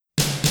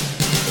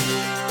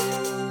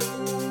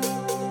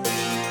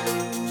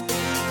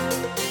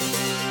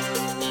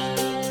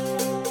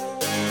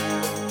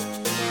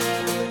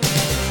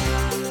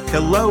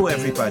Hello,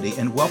 everybody,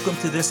 and welcome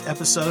to this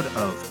episode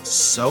of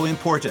So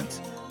Important.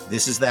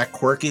 This is that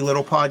quirky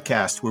little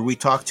podcast where we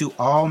talk to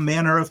all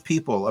manner of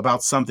people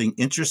about something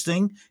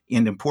interesting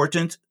and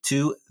important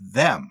to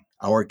them.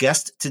 Our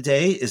guest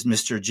today is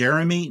Mr.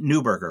 Jeremy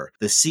Neuberger,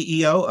 the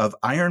CEO of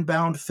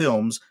Ironbound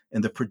Films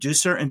and the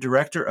producer and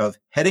director of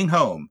Heading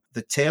Home,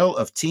 The Tale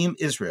of Team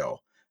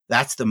Israel.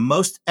 That's the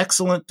most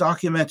excellent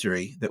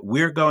documentary that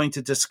we're going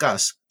to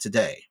discuss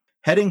today.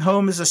 Heading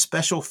Home is a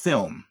special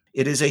film.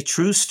 It is a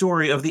true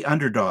story of the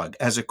underdog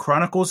as it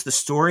chronicles the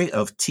story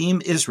of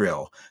Team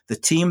Israel, the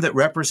team that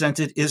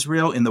represented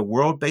Israel in the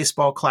World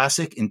Baseball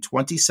Classic in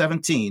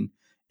 2017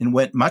 and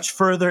went much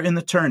further in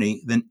the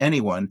tourney than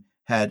anyone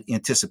had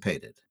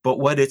anticipated. But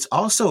what it's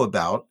also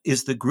about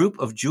is the group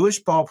of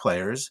Jewish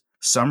ballplayers,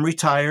 some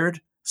retired,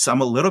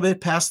 some a little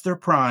bit past their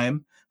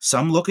prime,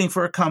 some looking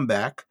for a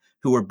comeback,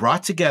 who were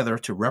brought together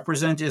to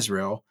represent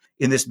Israel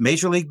in this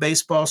Major League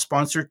Baseball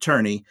sponsored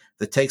tourney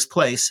that takes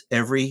place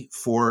every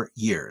 4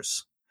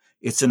 years.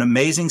 It's an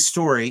amazing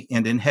story,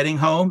 and in Heading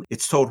Home,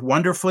 it's told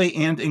wonderfully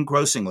and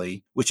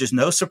engrossingly, which is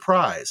no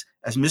surprise,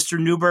 as Mr.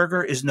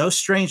 Neuberger is no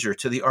stranger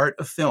to the art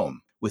of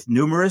film, with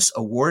numerous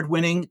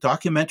award-winning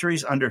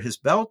documentaries under his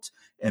belt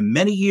and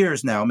many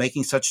years now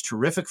making such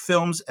terrific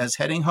films as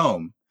Heading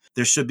Home.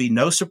 There should be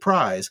no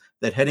surprise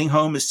that Heading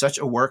Home is such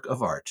a work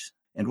of art.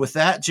 And with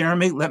that,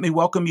 Jeremy, let me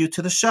welcome you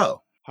to the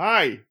show.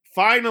 Hi.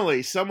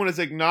 Finally, someone is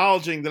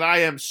acknowledging that I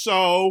am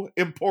so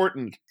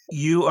important.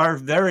 You are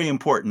very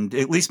important.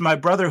 At least my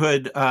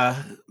brotherhood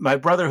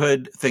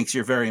thinks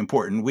you're very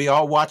important. We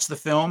all watched the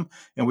film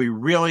and we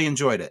really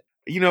enjoyed it.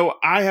 You know,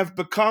 I have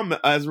become,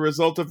 as a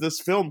result of this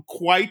film,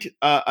 quite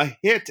a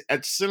hit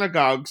at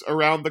synagogues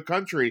around the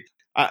country.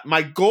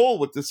 My goal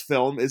with this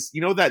film is,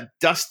 you know, that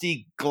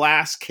dusty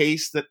glass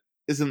case that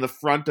is in the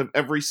front of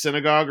every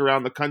synagogue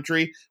around the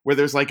country where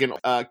there's like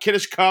a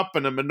Kiddush cup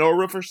and a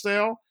menorah for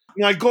sale?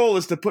 My goal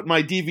is to put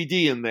my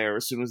DVD in there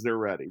as soon as they're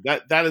ready.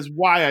 That is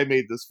why I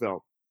made this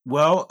film.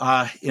 Well,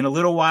 in a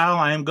little while,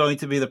 I am going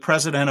to be the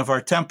president of our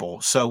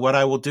temple. So what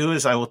I will do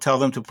is I will tell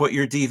them to put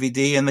your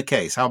DVD in the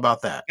case. How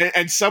about that?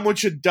 And someone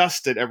should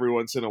dust it every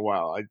once in a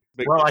while.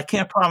 I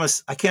can't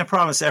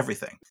promise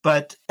everything.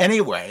 But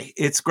anyway,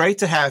 it's great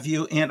to have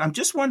you. And I'm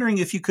just wondering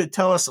if you could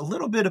tell us a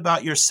little bit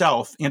about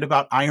yourself and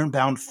about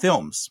Ironbound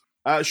Films.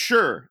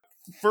 Sure.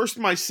 First,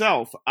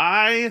 myself.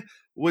 I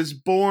was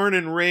born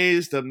and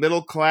raised a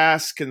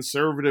middle-class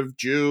conservative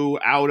Jew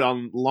out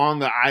on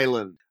Long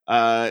Island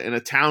in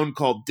a town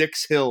called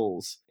Dix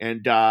Hills.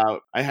 And I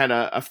had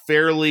a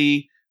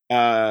fairly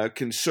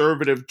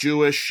conservative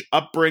Jewish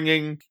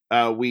upbringing.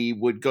 We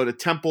would go to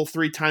temple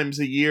 3 times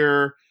a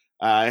year.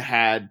 I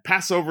had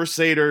Passover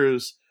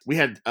Seders. We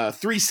had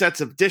 3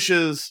 sets of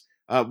dishes,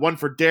 one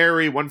for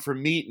dairy, one for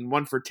meat, and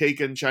one for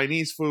takein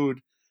Chinese food.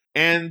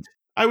 And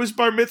I was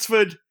bar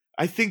mitzvahed.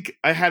 I think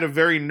I had a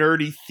very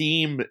nerdy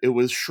theme. It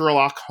was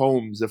Sherlock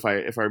Holmes, if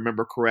I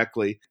remember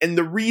correctly. And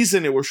the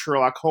reason it was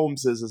Sherlock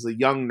Holmes is, as a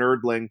young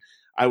nerdling,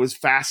 I was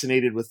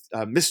fascinated with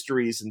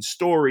mysteries and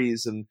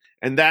stories,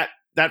 and that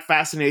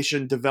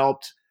fascination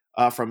developed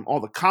from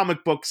all the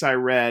comic books I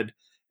read.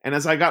 And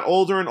as I got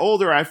older and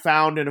older, I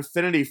found an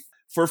affinity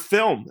for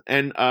film.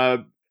 And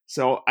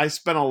so I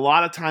spent a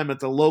lot of time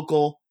at the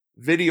local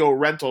video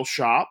rental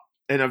shop.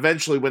 And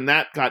eventually, when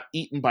that got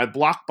eaten by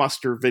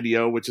Blockbuster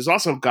Video, which is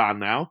also gone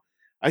now,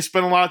 I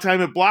spent a lot of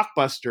time at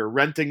Blockbuster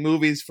renting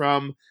movies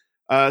from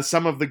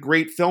some of the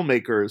great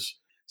filmmakers.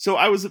 So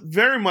I was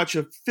very much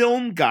a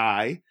film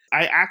guy.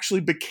 I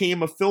actually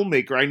became a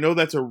filmmaker. I know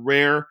that's a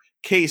rare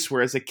case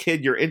where as a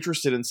kid you're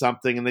interested in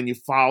something and then you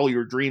follow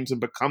your dreams and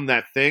become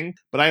that thing.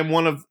 But I am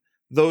one of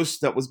those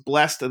that was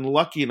blessed and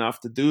lucky enough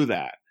to do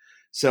that.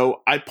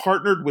 So I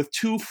partnered with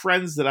 2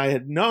 friends that I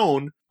had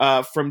known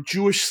from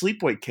Jewish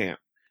sleepaway camp.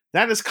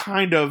 That is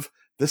kind of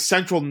the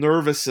central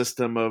nervous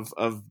system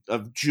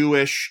of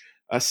Jewish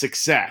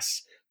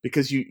success,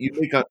 because you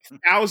make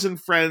 1,000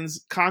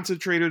 friends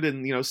concentrated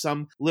in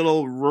some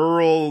little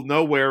rural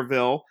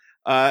nowhereville,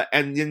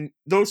 and then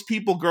those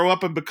people grow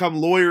up and become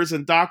lawyers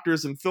and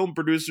doctors and film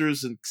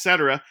producers,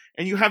 etc.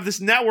 And you have this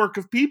network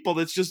of people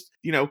that's just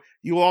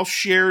you all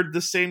shared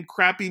the same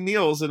crappy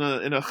meals in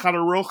a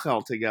Chadar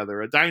Rochel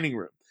together, a dining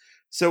room.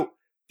 So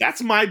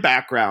that's my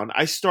background.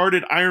 I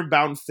started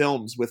Ironbound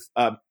Films with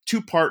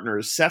 2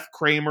 partners, Seth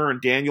Kramer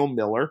and Daniel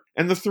Miller.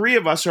 And the 3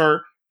 of us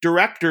are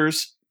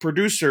directors,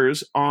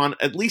 producers on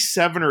at least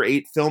 7 or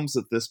 8 films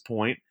at this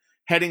point,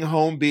 Heading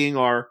Home being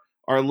our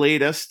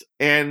latest,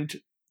 and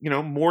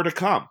more to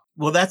come.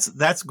 Well,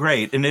 that's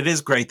great. And it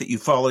is great that you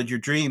followed your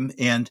dream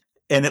and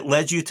it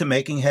led you to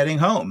making Heading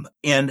Home.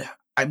 And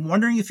I'm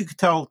wondering if you could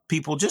tell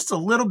people just a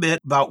little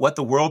bit about what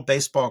the World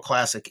Baseball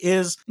Classic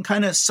is and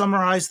kind of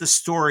summarize the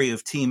story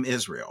of Team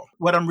Israel.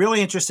 What I'm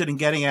really interested in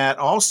getting at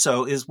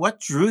also is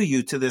what drew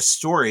you to this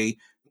story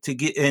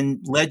and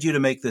led you to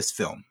make this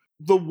film.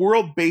 The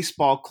World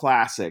Baseball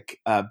Classic,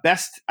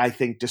 best, I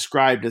think,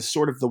 described as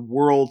sort of the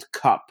World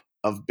Cup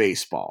of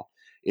baseball.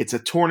 It's a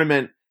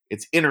tournament.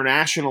 It's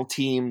international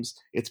teams.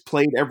 It's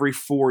played every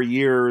 4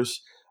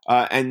 years.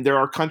 And there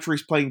are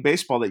countries playing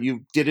baseball that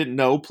you didn't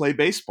know play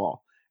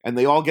baseball. And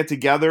they all get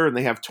together and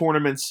they have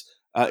tournaments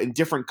in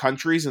different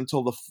countries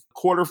until the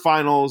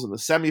quarterfinals and the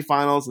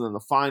semifinals and then the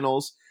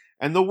finals.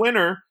 And the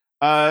winner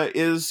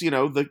is,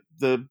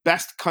 the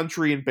best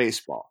country in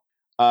baseball.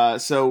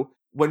 So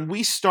when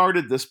we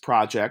started this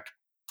project,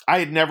 I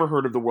had never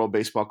heard of the World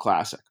Baseball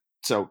Classic.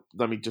 So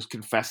let me just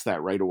confess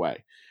that right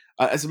away.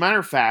 As a matter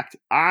of fact,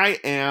 I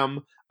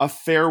am a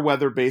fair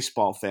weather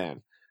baseball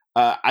fan.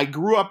 I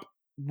grew up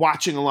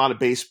watching a lot of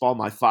baseball.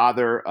 My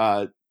father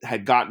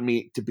had gotten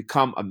me to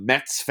become a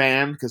Mets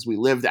fan because we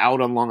lived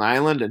out on Long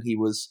Island and he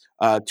was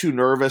too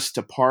nervous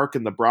to park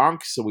in the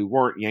Bronx, so we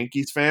weren't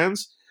Yankees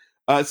fans.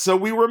 So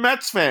we were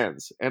Mets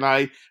fans, and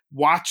I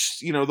watched,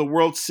 the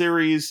World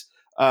Series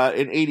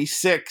in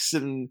 '86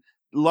 and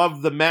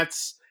loved the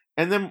Mets.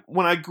 And then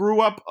when I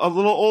grew up a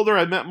little older,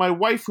 I met my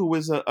wife, who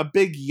was a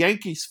big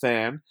Yankees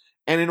fan.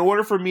 And in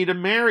order for me to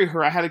marry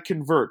her, I had to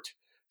convert.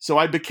 So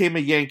I became a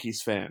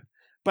Yankees fan.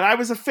 But I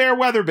was a fair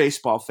weather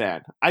baseball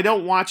fan. I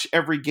don't watch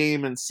every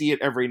game and see it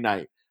every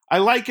night. I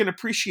like and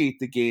appreciate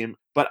the game,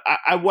 but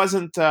I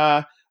wasn't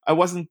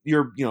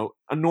your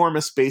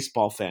enormous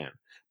baseball fan.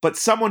 But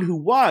someone who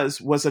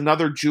was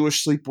another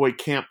Jewish sleepaway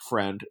camp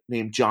friend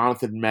named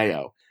Jonathan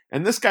Mayo.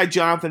 And this guy,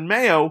 Jonathan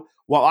Mayo,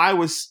 while I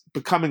was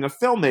becoming a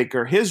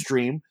filmmaker, his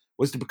dream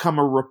was to become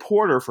a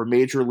reporter for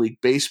Major League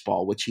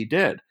Baseball, which he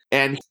did.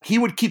 And he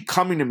would keep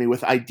coming to me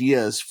with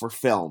ideas for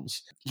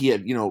films. He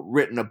had,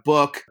 written a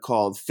book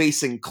called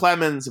Facing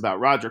Clemens about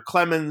Roger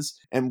Clemens,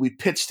 and we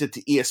pitched it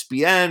to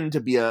ESPN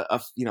to be a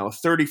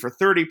 30 for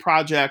 30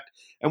 project.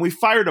 And we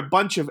fired a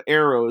bunch of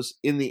arrows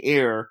in the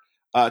air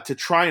to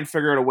try and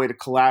figure out a way to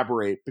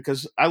collaborate,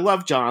 because I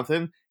love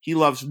Jonathan. He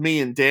loves me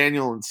and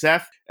Daniel and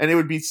Seth, and it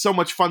would be so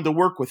much fun to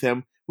work with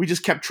him. We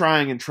just kept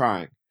trying and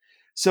trying.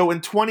 So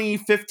in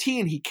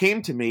 2015, he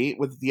came to me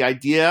with the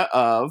idea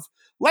of,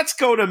 let's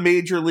go to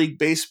Major League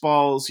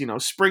Baseball's,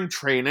 spring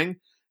training,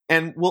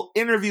 and we'll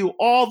interview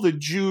all the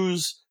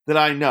Jews that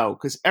I know,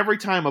 because every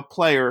time a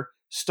player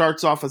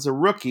starts off as a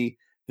rookie,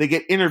 they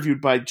get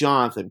interviewed by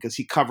Jonathan because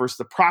he covers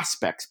the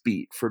prospects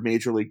beat for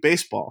Major League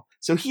Baseball.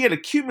 So he had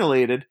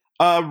accumulated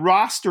a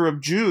roster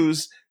of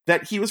Jews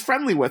that he was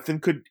friendly with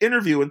and could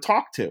interview and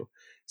talk to.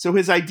 So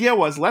his idea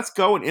was, let's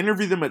go and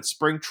interview them at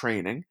spring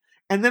training,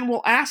 and then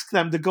we'll ask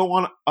them to go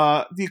on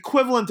the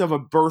equivalent of a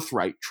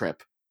birthright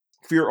trip.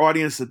 For your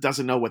audience that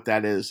doesn't know what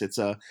that is, it's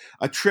a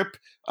trip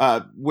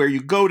where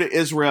you go to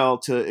Israel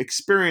to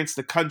experience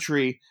the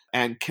country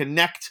and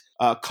connect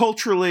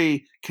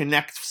culturally,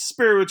 connect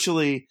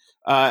spiritually,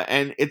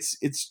 and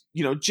it's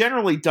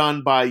generally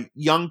done by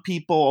young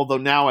people, although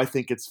now I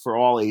think it's for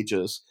all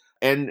ages.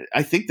 And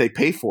I think they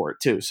pay for it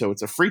too, so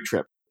it's a free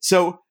trip.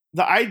 So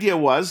the idea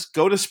was,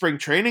 go to spring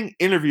training,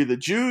 interview the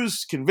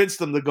Jews, convince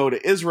them to go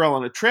to Israel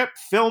on a trip,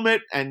 film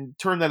it, and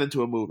turn that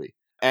into a movie.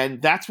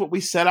 And that's what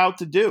we set out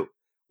to do.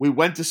 We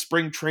went to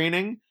spring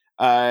training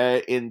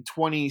in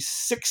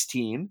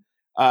 2016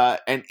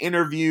 and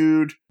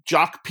interviewed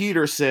Jock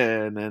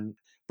Peterson and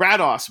Brad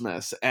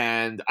Ausmus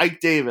and Ike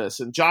Davis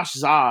and Josh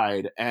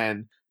Zeid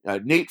and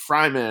Nate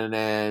Fryman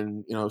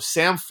and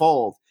Sam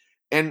Fold.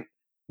 And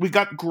we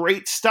got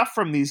great stuff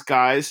from these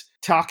guys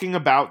talking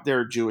about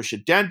their Jewish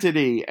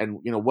identity and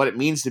what it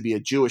means to be a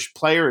Jewish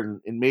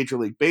player in Major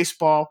League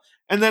Baseball.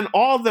 And then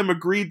all of them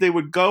agreed they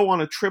would go on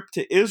a trip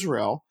to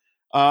Israel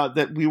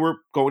that we were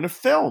going to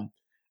film.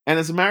 And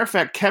as a matter of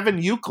fact, Kevin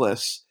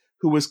Youkilis,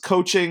 who was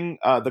coaching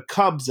the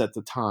Cubs at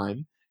the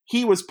time,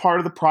 he was part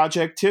of the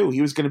project too.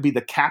 He was going to be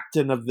the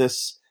captain of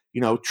this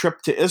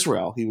trip to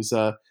Israel. He was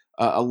a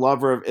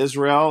lover of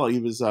Israel. He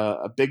was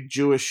a big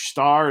Jewish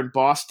star in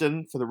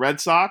Boston for the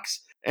Red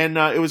Sox. And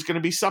it was going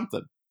to be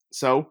something.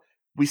 So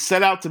we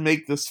set out to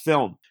make this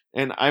film.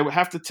 And I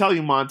have to tell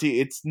you, Monty,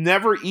 it's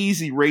never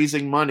easy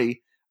raising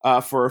money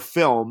for a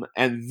film.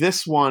 And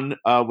this one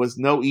was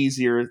no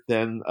easier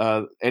than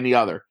any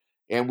other.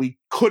 And we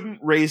couldn't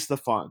raise the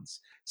funds.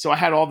 So I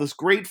had all this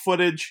great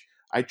footage.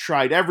 I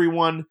tried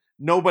everyone.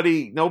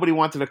 Nobody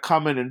wanted to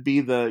come in and be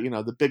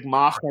the big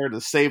macher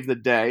to save the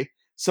day.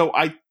 So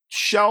I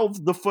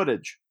shelved the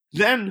footage.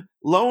 Then,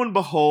 lo and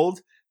behold,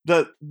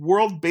 the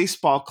World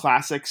Baseball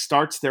Classic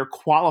starts their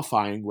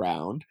qualifying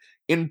round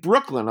in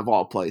Brooklyn, of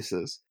all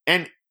places.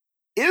 And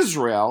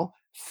Israel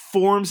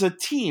forms a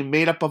team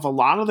made up of a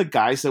lot of the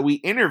guys that we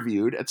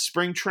interviewed at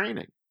spring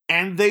training.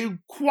 And they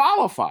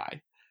qualify.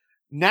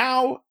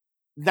 Now,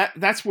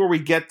 that's where we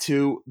get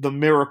to the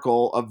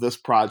miracle of this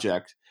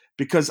project.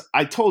 Because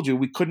I told you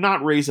we could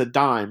not raise a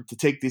dime to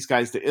take these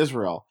guys to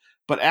Israel.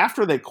 But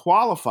after they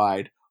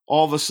qualified,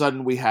 all of a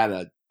sudden we had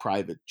a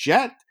private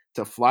jet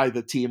to fly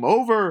the team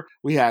over.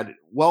 We had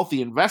wealthy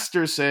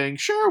investors saying,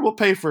 sure, we'll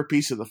pay for a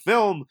piece of the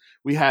film.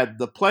 We had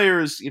the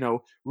players,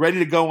 ready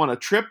to go on a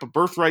trip, a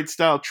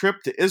birthright-style trip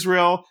to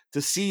Israel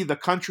to see the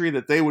country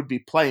that they would be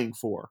playing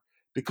for.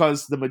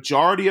 Because the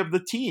majority of the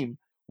team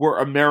were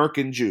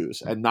American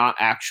Jews and not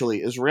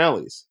actually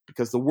Israelis.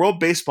 Because the World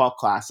Baseball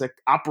Classic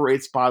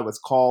operates by what's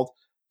called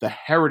the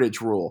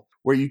heritage rule,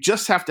 where you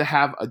just have to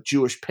have a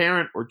Jewish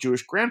parent or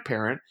Jewish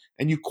grandparent,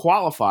 and you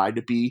qualify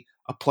to be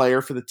a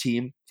player for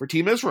Team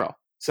Israel.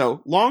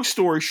 So long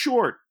story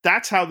short,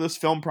 that's how this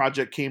film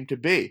project came to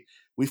be.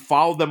 We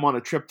followed them on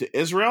a trip to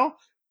Israel,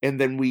 and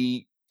then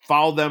we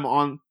followed them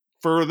on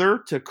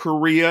further to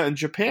Korea and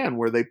Japan,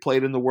 where they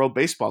played in the World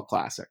Baseball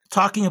Classic.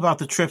 Talking about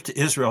the trip to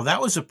Israel,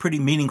 that was a pretty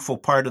meaningful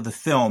part of the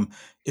film.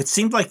 It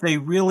seemed like they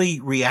really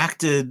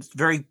reacted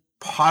very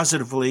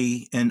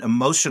positively and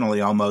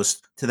emotionally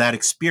almost to that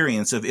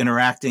experience of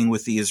interacting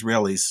with the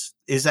Israelis.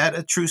 Is that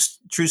a true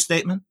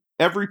statement?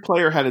 Every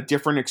player had a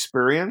different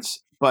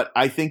experience, but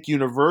I think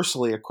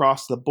universally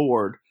across the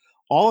board,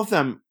 all of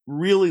them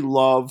really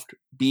loved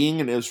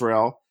being in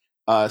Israel,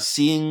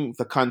 seeing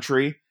the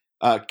country,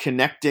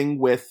 connecting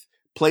with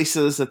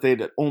places that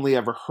they'd only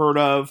ever heard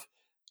of,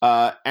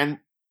 and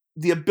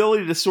the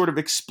ability to sort of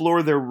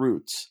explore their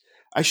roots.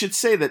 I should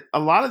say that a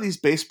lot of these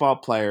baseball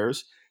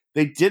players,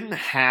 they didn't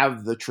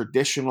have the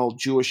traditional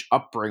Jewish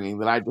upbringing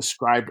that I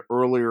described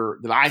earlier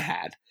that I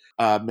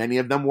had. Many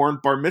of them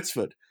weren't bar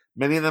mitzvahed.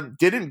 Many of them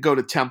didn't go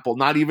to temple,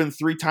 not even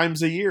 3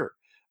 times a year.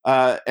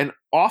 And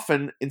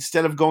often,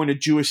 instead of going to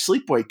Jewish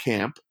sleepaway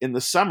camp in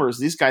the summers,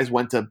 these guys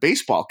went to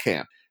baseball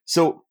camp.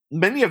 So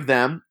many of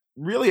them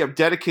really have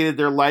dedicated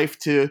their life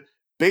to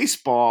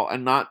baseball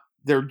and not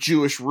their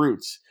Jewish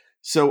roots.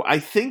 So I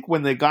think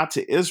when they got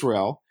to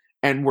Israel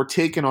and were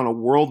taken on a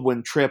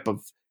whirlwind trip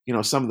of,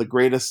 some of the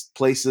greatest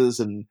places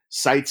and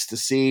sights to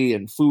see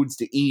and foods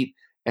to eat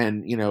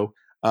and,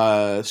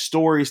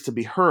 stories to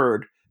be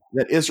heard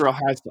that Israel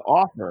has to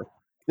offer,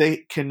 they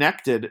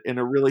connected in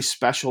a really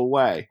special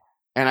way.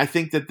 And I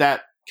think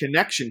that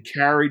connection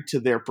carried to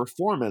their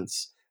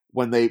performance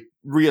when they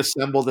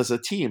reassembled as a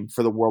team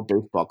for the World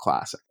Baseball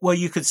Classic. Well,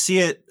 you could see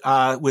it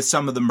with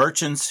some of the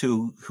merchants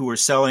who were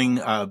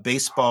selling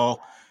baseball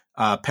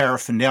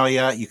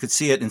paraphernalia. You could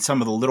see it in some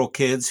of the little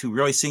kids who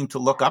really seemed to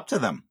look up to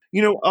them.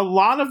 A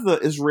lot of the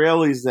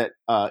Israelis that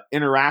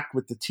interact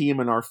with the team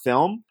in our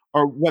film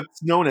are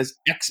what's known as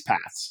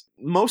expats.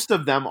 Most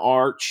of them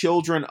are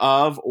children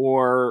of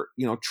or,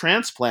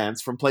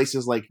 transplants from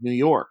places like New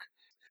York.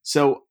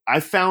 So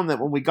I found that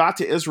when we got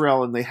to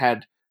Israel and they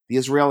had the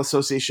Israel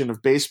Association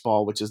of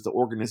Baseball, which is the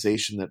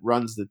organization that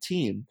runs the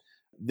team,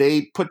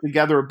 they put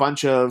together a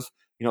bunch of,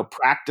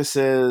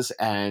 practices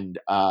and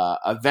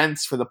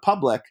events for the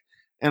public.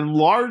 And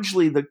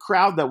largely the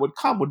crowd that would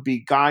come would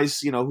be guys,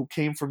 who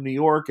came from New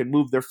York and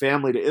moved their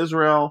family to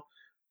Israel.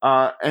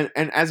 And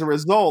as a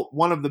result,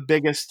 one of the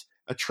biggest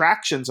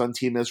attractions on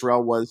Team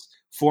Israel was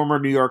former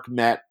New York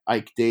Met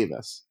Ike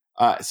Davis.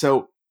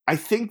 So I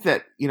think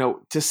that,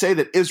 to say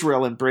that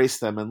Israel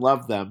embraced them and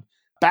loved them,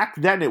 back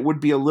then it would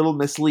be a little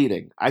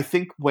misleading. I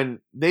think when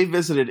they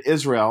visited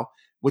Israel,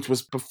 which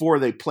was before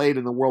they played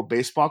in the World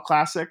Baseball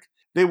Classic,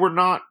 they were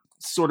not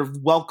sort of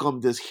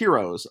welcomed as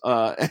heroes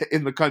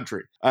in the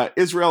country.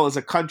 Israel is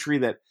a country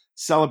that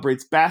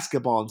celebrates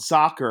basketball and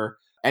soccer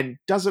and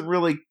doesn't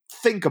really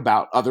think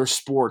about other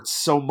sports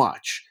so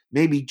much.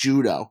 Maybe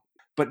judo,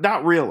 but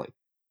not really.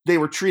 They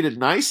were treated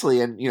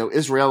nicely, and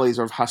Israelis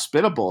are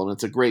hospitable, and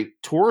it's a great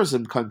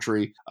tourism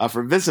country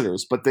for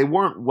visitors, but they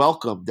weren't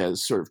welcomed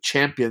as sort of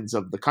champions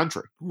of the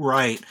country.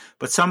 Right,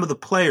 but some of the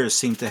players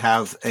seem to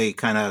have a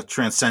kind of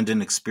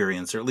transcendent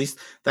experience, or at least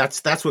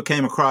that's what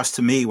came across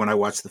to me when I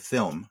watched the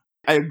film.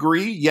 I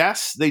agree.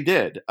 Yes, they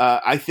did.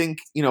 I think,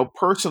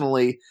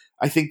 personally,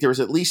 I think there was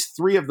at least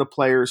 3 of the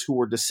players who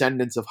were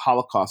descendants of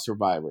Holocaust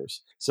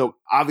survivors. So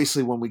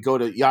obviously when we go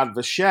to Yad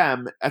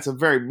Vashem, that's a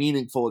very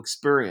meaningful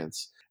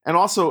experience. And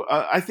also,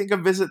 I think a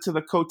visit to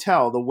the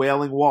Kotel, the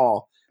Wailing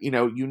Wall, you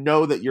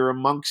know that you're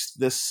amongst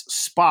this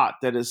spot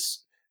that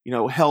is,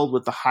 held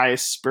with the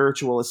highest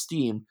spiritual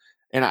esteem.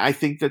 And I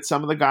think that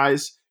some of the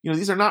guys,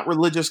 these are not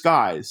religious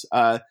guys.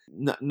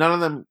 None of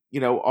them,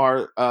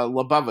 are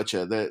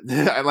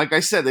Lubavitcher. Like I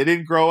said, they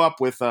didn't grow up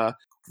with the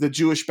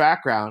Jewish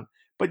background.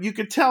 But you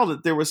could tell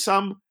that there was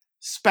some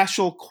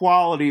special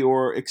quality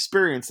or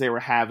experience they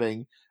were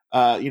having,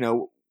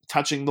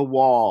 touching the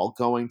wall,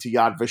 going to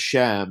Yad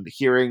Vashem,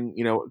 hearing,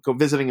 go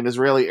visiting an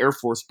Israeli Air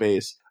Force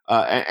base,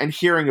 and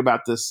hearing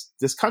about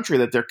this country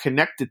that they're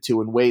connected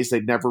to in ways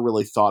they'd never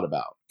really thought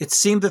about. It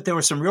seemed that there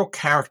were some real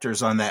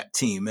characters on that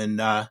team,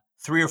 and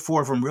 3 or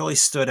 4 of them really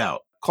stood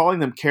out. Calling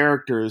them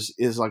characters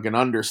is like an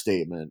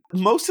understatement.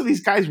 Most of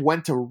these guys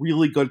went to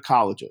really good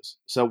colleges.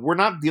 So we're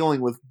not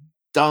dealing with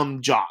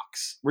dumb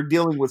jocks. We're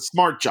dealing with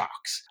smart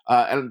jocks.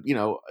 And,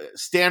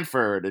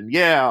 Stanford and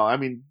Yale,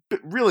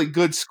 really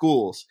good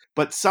schools.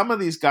 But some of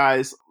these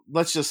guys,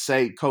 let's just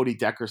say Cody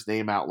Decker's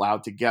name out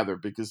loud together,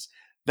 because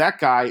that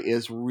guy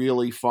is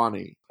really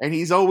funny. And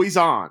he's always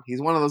on.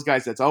 He's one of those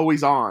guys that's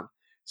always on.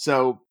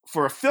 So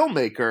for a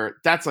filmmaker,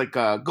 that's like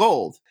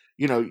gold.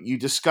 You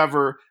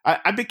discover,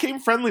 I became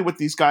friendly with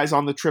these guys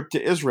on the trip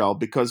to Israel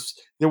because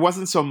there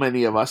wasn't so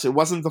many of us. It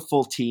wasn't the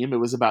full team. It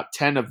was about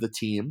 10 of the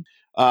team.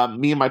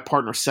 Me and my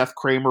partner, Seth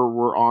Kramer,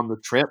 were on the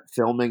trip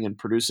filming and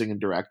producing and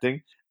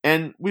directing.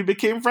 And we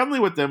became friendly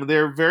with them.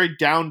 They're very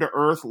down to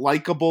earth,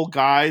 likable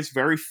guys,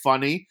 very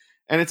funny.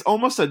 And it's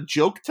almost a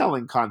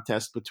joke-telling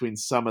contest between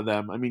some of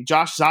them. I mean,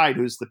 Josh Zeid,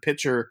 who's the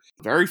pitcher,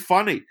 very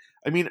funny.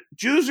 I mean,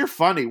 Jews are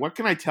funny. What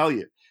can I tell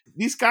you?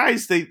 These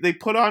guys, they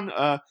put on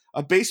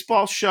a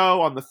baseball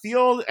show on the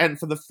field, and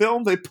for the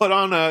film, they put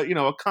on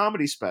a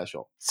comedy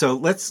special. So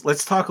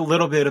let's talk a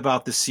little bit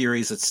about the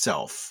series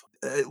itself.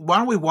 Why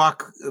don't we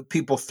walk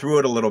people through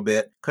it a little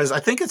bit? Because I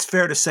think it's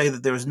fair to say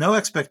that there was no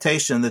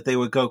expectation that they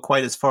would go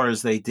quite as far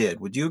as they did.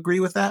 Would you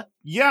agree with that?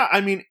 Yeah, I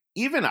mean,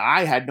 even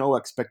I had no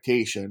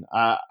expectation.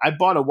 I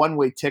bought a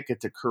one-way ticket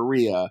to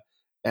Korea,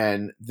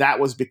 and that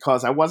was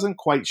because I wasn't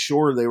quite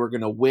sure they were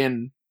going to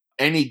win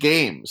any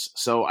games.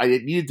 So I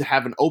needed to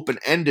have an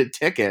open-ended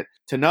ticket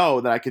to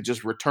know that I could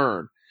just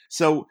return.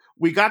 So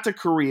we got to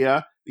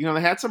Korea.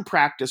 They had some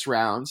practice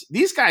rounds.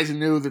 These guys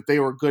knew that they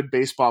were good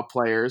baseball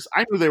players.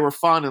 I knew they were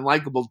fun and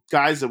likable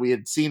guys that we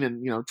had seen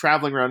in,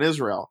 traveling around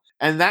Israel.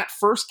 And that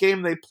first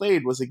game they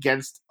played was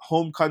against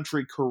home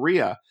country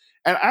Korea.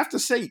 And I have to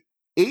say,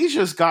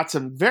 Asia's got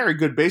some very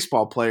good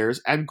baseball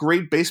players and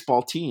great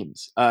baseball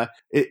teams.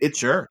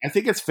 Sure. I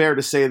think it's fair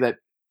to say that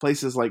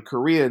places like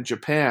Korea and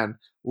Japan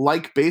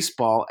like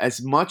baseball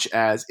as much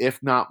as, if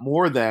not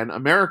more than,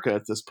 America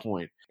at this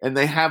point. And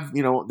they have,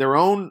 their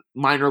own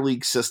minor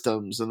league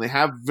systems, and they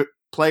have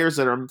players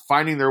that are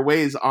finding their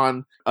ways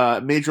on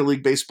Major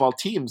League Baseball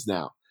teams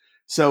now.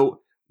 So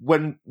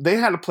when they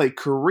had to play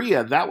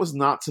Korea, that was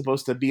not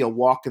supposed to be a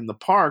walk in the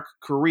park.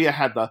 Korea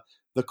had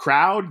the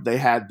crowd, they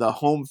had the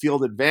home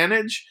field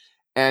advantage,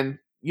 and,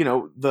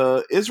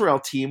 the Israel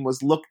team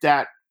was looked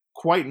at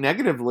quite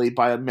negatively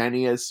by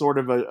many as sort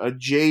of a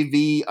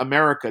JV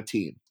America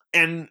team.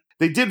 And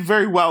they did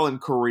very well in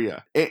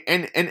Korea.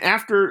 And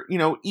after,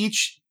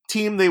 each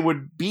team they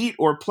would beat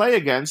or play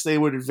against, they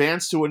would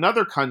advance to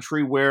another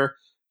country where,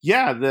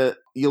 you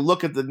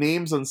look at the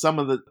names on some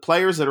of the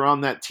players that are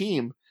on that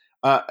team.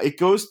 It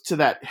goes to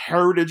that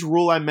heritage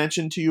rule I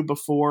mentioned to you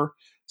before.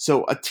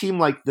 So a team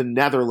like the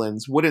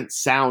Netherlands wouldn't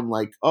sound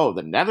like, oh,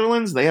 the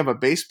Netherlands, they have a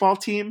baseball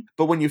team.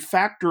 But when you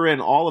factor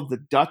in all of the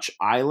Dutch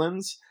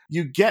islands,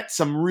 you get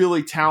some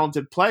really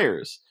talented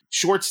players,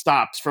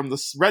 shortstops from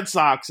the Red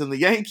Sox and the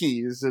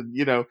Yankees, and,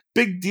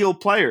 big deal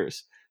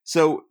players.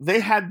 So they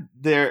had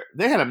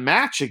a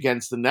match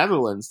against the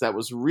Netherlands that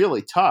was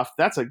really tough.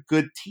 That's a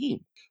good team.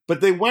 But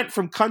they went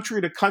from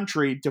country to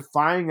country,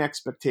 defying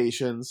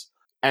expectations,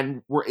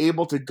 and were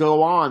able to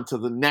go on to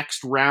the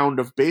next round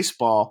of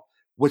baseball,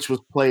 which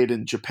was played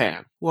in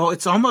Japan. Well,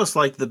 it's almost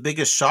like the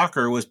biggest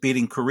shocker was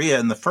beating Korea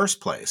in the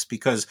first place,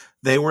 because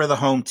they were the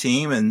home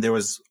team, and there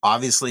was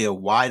obviously a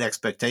wide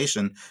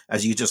expectation,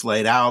 as you just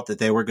laid out, that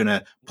they were going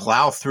to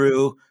plow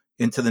through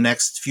into the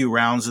next few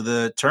rounds of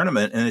the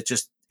tournament, and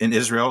in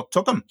Israel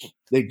took them.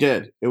 They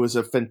did. It was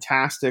a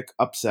fantastic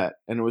upset,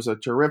 and it was a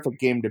terrific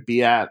game to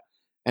be at,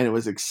 and it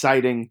was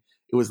exciting.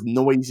 It was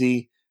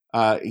noisy.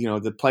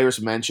 The players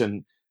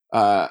mentioned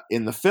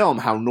in the film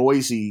how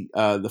noisy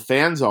the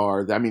fans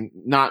are. I mean,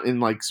 not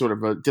in like sort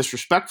of a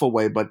disrespectful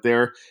way, but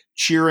they're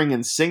cheering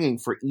and singing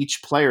for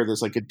each player.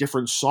 There's like a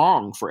different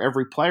song for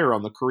every player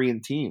on the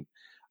Korean team.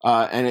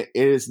 And it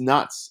is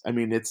nuts. I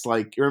mean, it's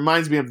like, it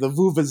reminds me of the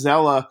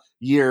Vuvuzela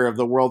year of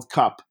the World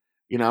Cup,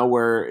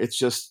 where it's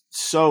just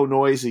so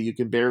noisy you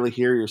can barely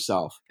hear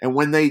yourself. And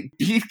when they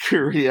beat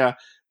Korea,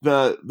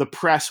 the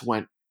press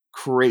went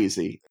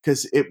crazy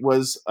because it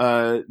was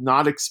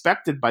not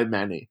expected by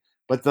many.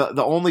 But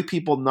the only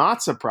people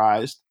not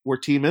surprised were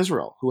Team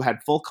Israel, who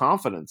had full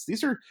confidence.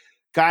 These are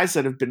guys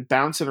that have been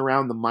bouncing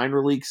around the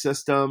minor league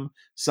system,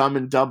 some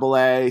in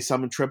AA,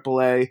 some in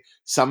AAA.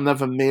 Some of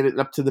them have made it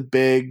up to the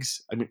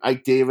bigs. I mean,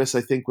 Ike Davis,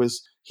 I think,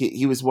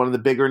 he was one of the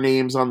bigger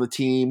names on the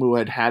team who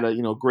had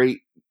a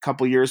great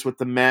couple years with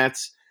the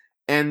Mets.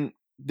 And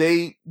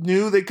they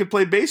knew they could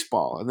play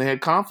baseball, and they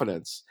had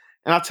confidence.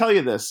 And I'll tell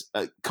you this,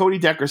 Cody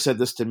Decker said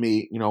this to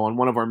me, on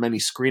one of our many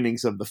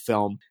screenings of the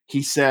film.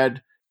 He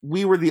said,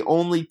 we were the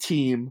only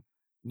team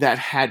that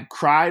had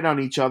cried on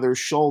each other's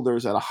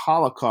shoulders at a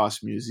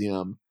Holocaust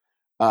museum.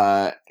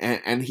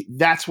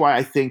 That's why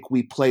I think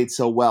we played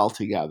so well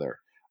together.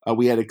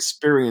 We had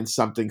experienced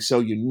something so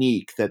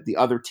unique that the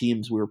other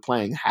teams we were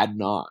playing had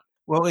not.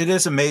 Well, it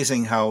is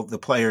amazing how the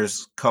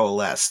players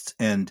coalesced,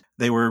 and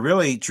they were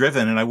really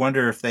driven. And I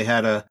wonder if they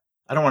had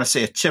I don't want to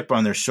say a chip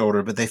on their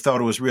shoulder, but they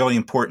felt it was really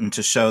important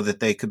to show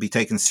that they could be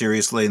taken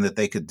seriously and that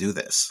they could do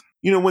this.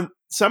 When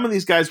some of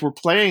these guys were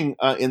playing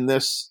in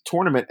this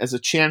tournament as a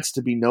chance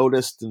to be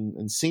noticed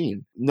and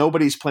seen,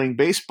 nobody's playing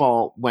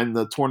baseball when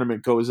the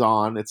tournament goes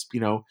on. It's,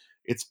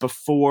 it's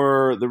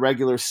before the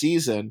regular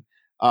season.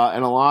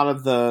 And a lot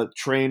of the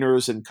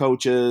trainers and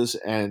coaches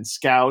and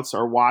scouts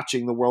are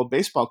watching the World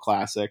Baseball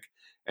Classic.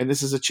 And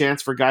this is a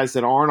chance for guys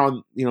that aren't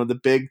on, the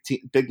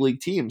big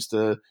league teams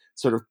to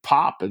sort of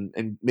pop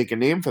and make a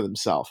name for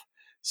themselves.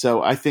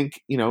 So I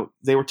think,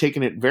 they were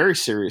taking it very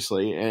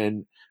seriously.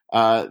 And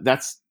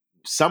that's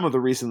some of the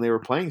reason they were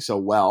playing so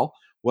well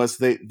was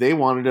they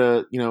wanted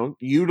to,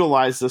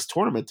 utilize this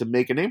tournament to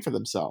make a name for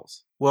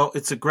themselves. Well,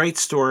 it's a great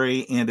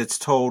story, and it's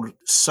told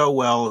so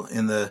well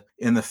in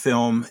the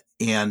film.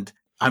 And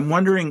I'm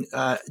wondering,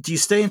 do you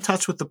stay in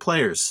touch with the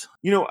players?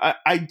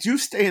 I do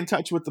stay in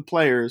touch with the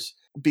players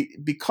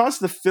because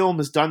the film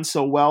has done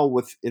so well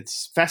with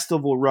its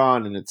festival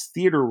run and its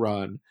theater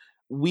run.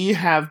 We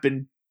have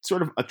been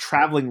sort of a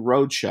traveling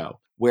roadshow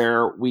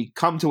where we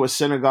come to a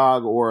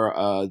synagogue or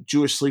a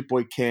Jewish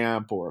sleepaway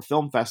camp or a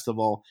film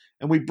festival,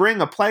 and we bring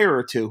a player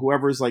or two,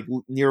 whoever's like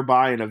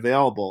nearby and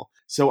available.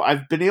 So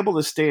I've been able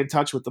to stay in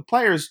touch with the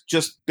players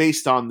just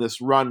based on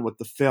this run with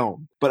the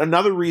film. But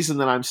another reason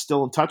that I'm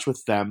still in touch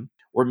with them,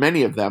 or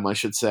many of them, I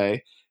should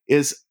say,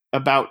 is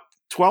about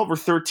 12 or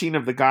 13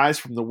 of the guys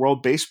from the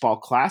World Baseball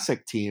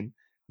Classic team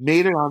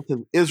made it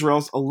onto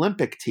Israel's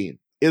Olympic team.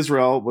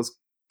 Israel was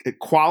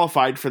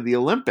qualified for the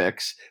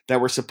Olympics that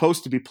were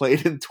supposed to be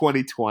played in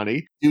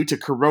 2020 due to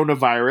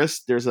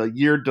coronavirus. There's a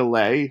year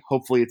delay.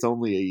 Hopefully it's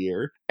only a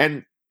year.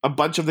 And a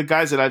bunch of the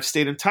guys that I've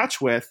stayed in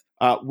touch with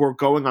were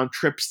going on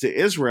trips to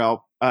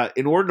Israel.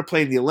 In order to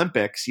play in the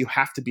Olympics, you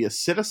have to be a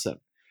citizen.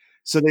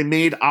 So they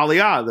made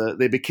Aliyah.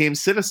 They became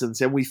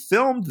citizens, and we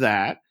filmed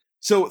that.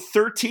 So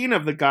 13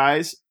 of the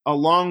guys,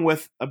 along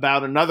with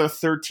about another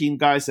 13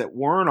 guys that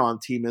weren't on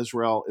Team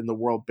Israel in the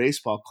World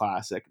Baseball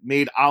Classic,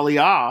 made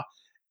Aliyah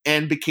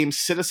and became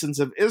citizens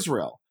of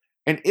Israel.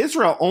 And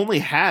Israel only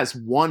has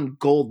one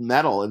gold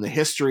medal in the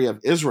history of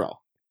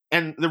Israel.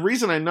 And the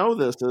reason I know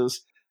this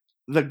is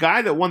the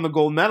guy that won the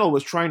gold medal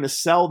was trying to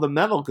sell the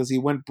medal because he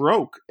went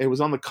broke. It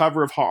was on the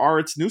cover of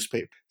Haaretz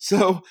newspaper.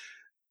 So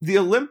the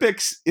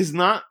Olympics is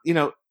not,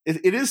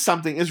 it is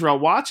something Israel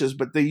watches,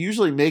 but they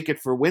usually make it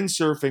for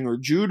windsurfing or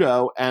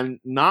judo and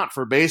not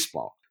for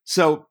baseball.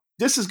 So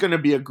this is going to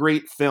be a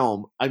great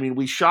film. I mean,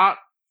 we shot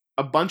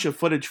a bunch of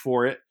footage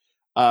for it.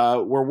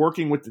 We're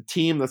working with the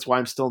team. That's why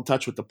I'm still in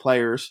touch with the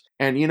players.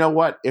 And you know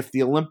what? If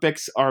the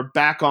Olympics are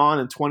back on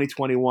in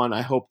 2021,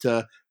 I hope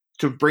to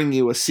bring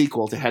you a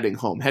sequel to Heading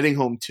Home, Heading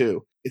Home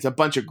 2. It's a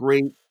bunch of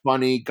great,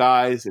 funny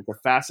guys. It's a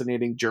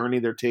fascinating journey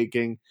they're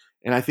taking.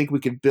 And I think we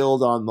can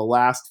build on the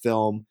last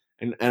film,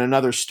 and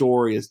another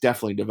story is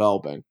definitely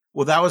developing.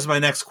 Well, that was my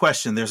next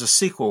question. There's a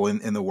sequel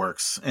in the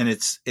works, and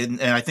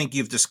and I think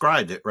you've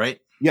described it, right?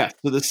 Yes.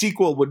 So the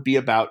sequel would be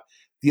about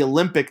the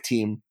Olympic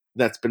team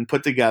that's been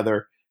put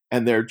together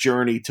and their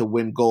journey to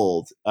win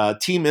gold.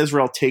 Team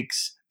Israel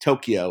Takes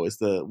Tokyo is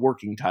the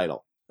working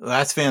title. Well,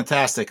 that's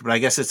fantastic, but I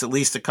guess it's at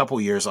least a couple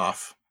years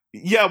off.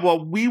 Yeah,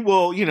 well, we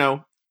will,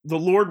 the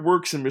Lord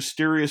works in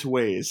mysterious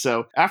ways.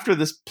 So after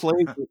this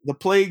plague, the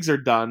plagues are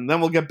done,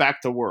 then we'll get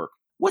back to work.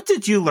 What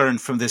did you learn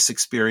from this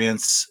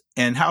experience,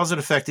 and how has it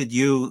affected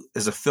you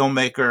as a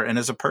filmmaker and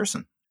as a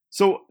person?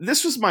 So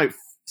this was my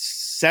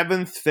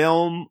 7th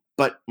film,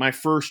 but my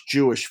first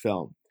Jewish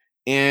film.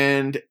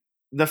 And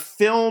the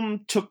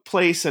film took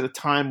place at a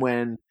time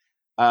when,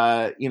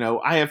 I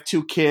have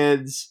 2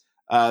 kids.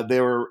 They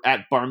were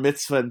at bar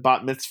mitzvah and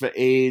bat mitzvah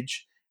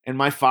age. And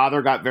my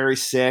father got very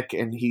sick,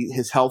 and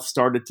his health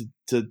started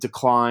to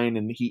decline,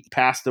 and he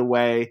passed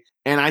away.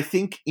 And I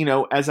think,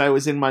 as I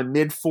was in my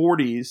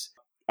mid-40s,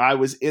 I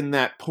was in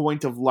that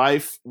point of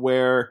life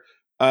where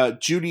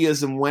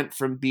Judaism went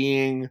from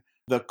being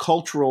the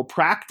cultural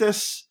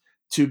practice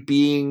to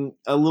being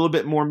a little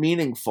bit more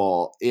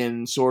meaningful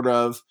in sort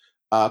of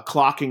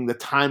clocking the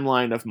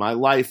timeline of my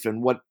life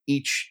and what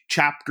each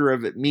chapter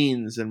of it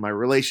means in my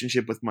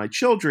relationship with my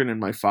children and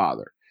my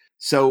father.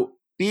 So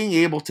being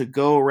able to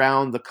go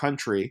around the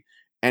country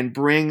and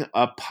bring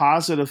a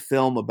positive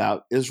film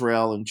about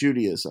Israel and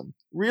Judaism,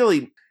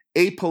 really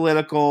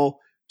apolitical,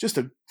 just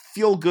a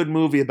feel-good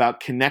movie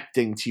about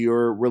connecting to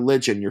your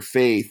religion, your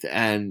faith,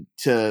 and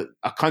to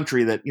a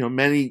country that,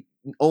 many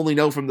only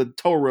know from the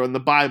Torah and the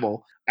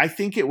Bible. I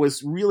think it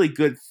was really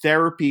good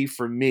therapy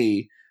for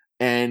me,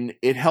 and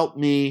it helped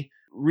me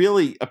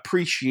really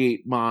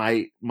appreciate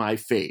my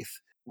faith.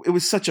 It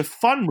was such a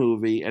fun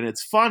movie, and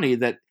it's funny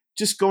that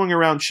just going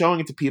around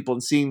showing it to people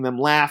and seeing them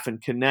laugh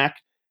and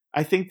connect,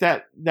 I think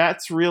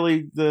that's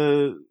really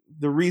the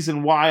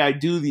reason why I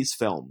do these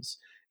films,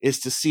 is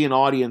to see an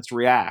audience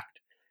react.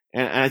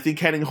 And I think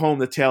Heading Home,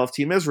 The Tale of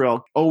Team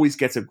Israel, always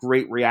gets a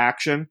great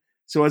reaction.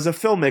 So as a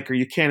filmmaker,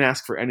 you can't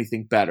ask for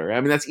anything better. I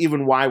mean, that's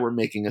even why we're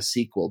making a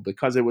sequel,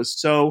 because it was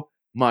so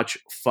much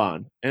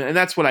fun. And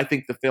that's what I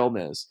think the film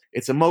is.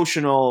 It's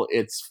emotional,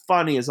 it's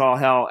funny as all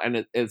hell,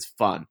 and it's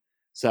fun.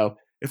 So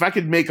if I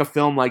could make a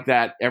film like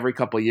that every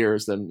couple of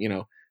years, then,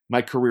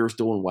 my career's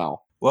doing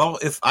well. Well,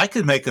 if I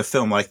could make a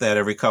film like that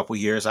every couple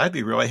of years, I'd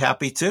be really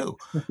happy too.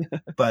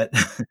 But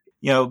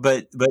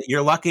but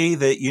you're lucky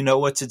that you know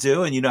what to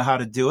do and you know how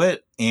to do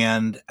it.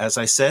 And as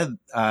I said,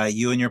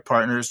 you and your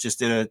partners just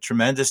did a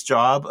tremendous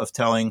job of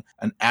telling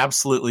an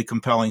absolutely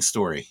compelling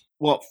story.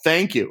 Well,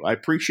 thank you. I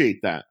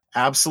appreciate that.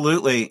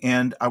 Absolutely.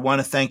 And I want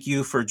to thank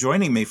you for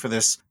joining me for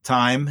this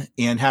time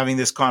and having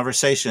this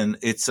conversation.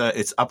 It's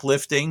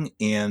uplifting,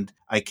 and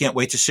I can't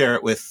wait to share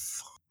it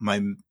with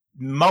my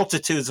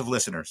multitudes of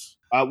listeners.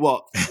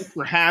 Well, thanks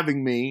for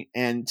having me,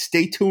 and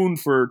stay tuned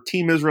for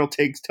Team Israel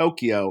Takes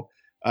Tokyo.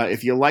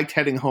 If you liked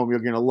Heading Home, you're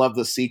going to love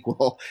the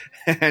sequel.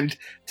 And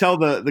tell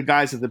the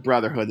guys at the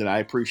Brotherhood that I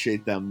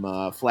appreciate them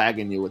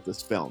flagging you with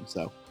this film.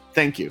 So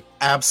thank you.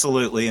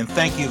 Absolutely. And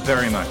thank you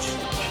very much.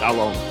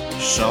 Shalom.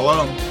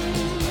 Shalom.